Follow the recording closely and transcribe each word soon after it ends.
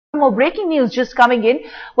more breaking news just coming in.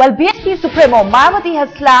 Well, BSP Supremo Mayawati has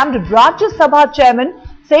slammed Rajya Sabha chairman,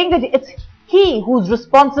 saying that it's he who's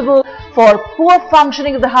responsible for poor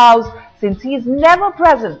functioning of the House since he is never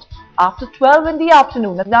present after 12 in the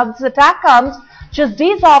afternoon. Now, this attack comes just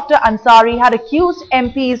days after Ansari had accused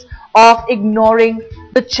MPs of ignoring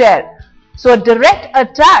the chair. So, a direct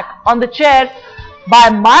attack on the chair by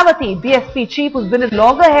Mayawati, BSP chief, who's been at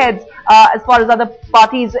loggerheads as far as other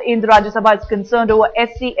parties in the Rajya Sabha is concerned over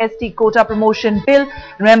SC/ST quota promotion bill.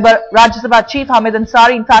 Remember, Rajya Sabha chief Hamid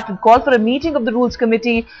Ansari, in fact, had called for a meeting of the Rules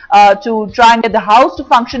Committee to try and get the House to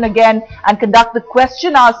function again and conduct the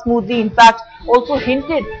question hour smoothly. In fact, also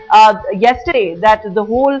hinted yesterday that the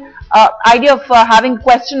whole idea of having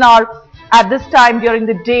question hour at this time during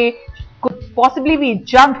the day could possibly be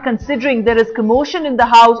junked, considering there is commotion in the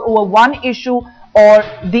House over one issue or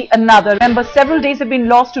the another. Remember, several days have been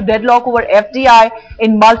lost to deadlock over FDI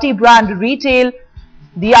in multi-brand retail.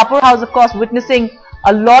 The upper house, of course, witnessing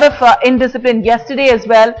a lot of indiscipline yesterday as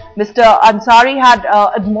well. Mr. Ansari had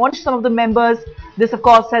admonished some of the members. This, of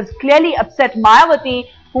course, has clearly upset Mayawati,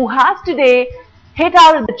 who has today hit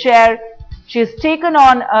out of the chair. She has taken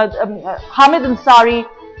on Hamid Ansari,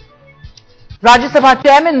 Rajya Sabha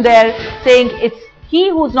chairman, there, saying it's he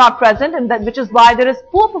who's not present, and that which is why there is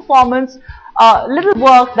poor performance, little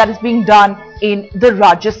work that is being done in the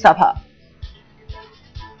Rajya Sabha.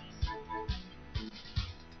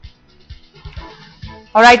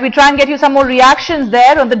 Alright, we try and get you some more reactions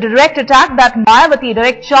there on the direct attack that Mayawati,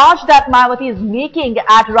 direct charge that Mayawati is making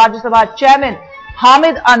at Rajya Sabha chairman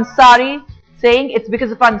Hamid Ansari, saying it's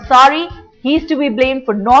because of Ansari. He's to be blamed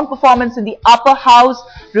for non-performance in the upper house.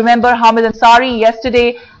 Remember, Hamid Ansari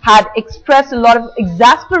yesterday had expressed a lot of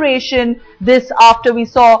exasperation. This after we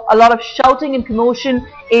saw a lot of shouting and commotion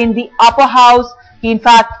in the upper house. He, in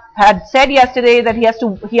fact, had said yesterday that he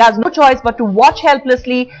has no choice but to watch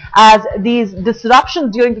helplessly as these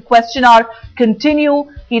disruptions during the question hour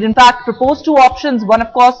continue. He'd in fact proposed two options. One,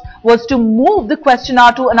 of course, was to move the question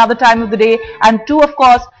hour to another time of the day, and two, of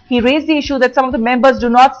course, he raised the issue that some of the members do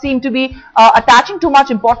not seem to be attaching too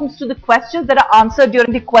much importance to the questions that are answered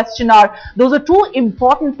during the question hour. Those are two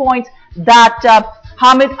important points that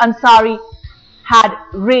Hamid Ansari had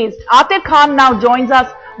raised. Atir Khan now joins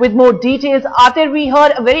us with more details. Atir, we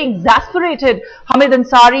heard a very exasperated Hamid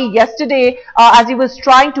Ansari yesterday as he was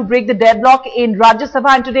trying to break the deadlock in Rajya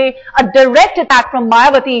Sabha, and today a direct attack from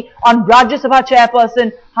Mayawati on Rajya Sabha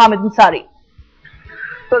chairperson Hamid Ansari.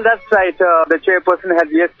 So that's right. The chairperson had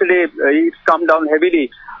yesterday, he's come down heavily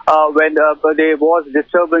when there was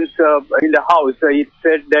disturbance in the House. He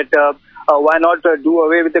said that why not do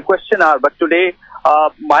away with the question hour. But today,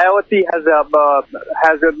 Mayawati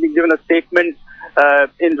has given a statement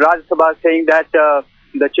in Rajya Sabha saying that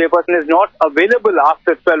the chairperson is not available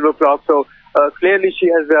after 12 o'clock. So clearly she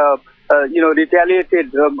has,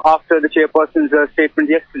 retaliated after the chairperson's statement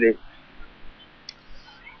yesterday.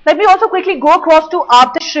 Let me also quickly go across to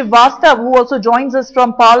Atish Srivastav, who also joins us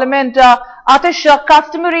from Parliament. Atish,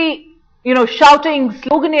 customary, shouting,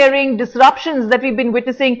 sloganeering, disruptions that we've been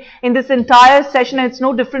witnessing in this entire session, and it's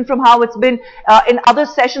no different from how it's been in other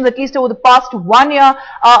sessions, at least over the past 1 year.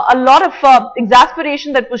 A lot of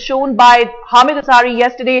exasperation that was shown by Hamid Ansari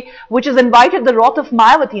yesterday, which has invited the wrath of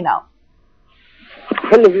Mayawati now.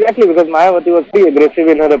 Well, exactly, because Mayawati was pretty aggressive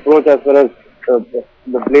in her approach as far as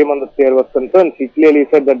the blame on the chair was concerned. She clearly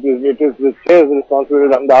said that it is the chair's responsibility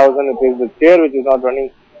to run the House, and it is the chair which is not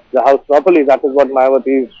running the House properly. That is what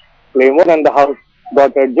Mayawati's claim was, and the House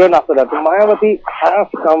got adjourned after that. So Mayawati has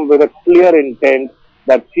come with a clear intent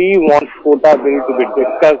that she wants quota bill to be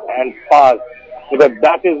discussed and passed, because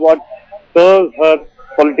that is what serves her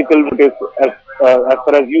political motives as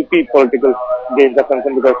far as UP political gains are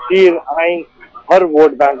concerned, because she is eyeing her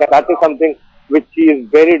vote bank, and that is something which she is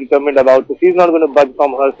very determined about. So she is not going to budge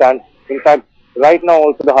from her stand. In fact, right now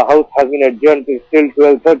also the House has been adjourned till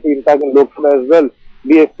 12:30. In fact, in Lok Sabha as well,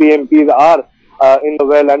 BSP MPs are in the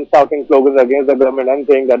well and shouting slogans against the government and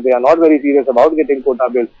saying that they are not very serious about getting quota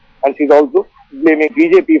bill. And she's also blaming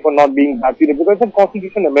BJP for not being that serious, because it's a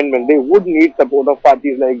constitution amendment. They would need support of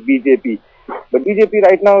parties like BJP. But BJP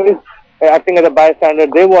right now is acting as a bystander.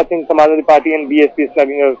 They're watching some other party, and BSP is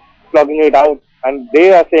slugging it out. And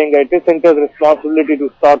they are saying that it is Centre's responsibility to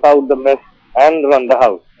sort out the mess and run the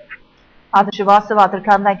House. Atish Srivastav, Atir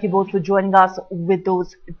Khan, thank you both for joining us with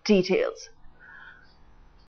those details.